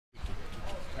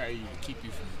diet to keep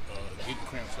you from getting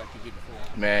cramps like you did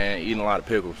before? Man, eating a lot of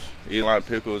pickles. Eating a lot of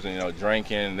pickles and, you know,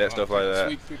 drinking, that stuff like that.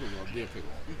 Sweet pickles or dead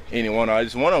pickles? Any one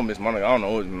of them. One of them is Monica. I don't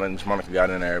know what Miss Monica got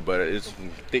in there, but it's some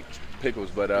thick pickles.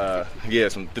 But yeah,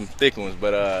 some thick ones.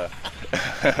 But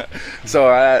so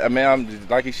I mean, I'm just,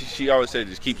 like she always said,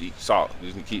 just keep eating salt.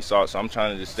 Just keep salt. So I'm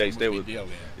trying to just stay with.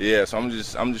 Yeah, so I'm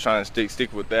just trying to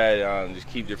stick with that. And just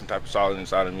keep different type of salt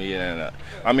inside of me. And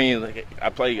I mean, like,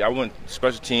 I went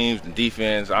special teams and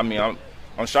defense. I mean,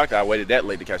 I'm shocked that I waited that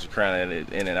late to catch a crown in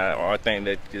it. I think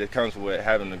that comes with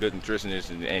having a good nutritionist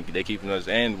and they keeping us,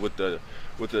 and with the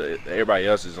everybody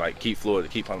else is like keep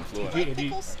pumping fluid.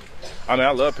 I mean,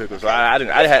 I love pickles. Okay. I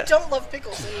don't love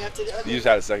pickles, then you have to. You just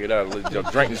have to suck it up.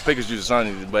 Drink this pickles juice or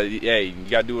something. But yeah, you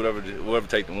gotta do whatever it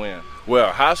take to win.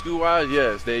 Well, high school wise,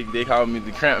 yes, they called me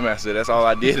the cramp master. That's all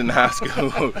I did in high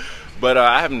school. But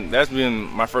I haven't. That's been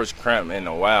my first cramp in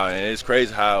a while, and it's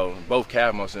crazy how both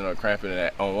calf muscles ended up cramping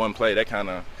on one play. That kind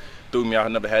of threw me off. I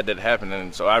never had that happen,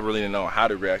 and so I really didn't know how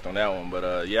to react on that one.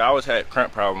 But yeah, I always had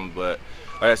cramp problems, but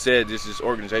like I said, this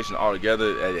organization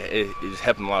altogether, it's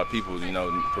helping a lot of people, you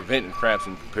know, preventing cramps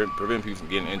and preventing people from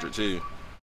getting injured too.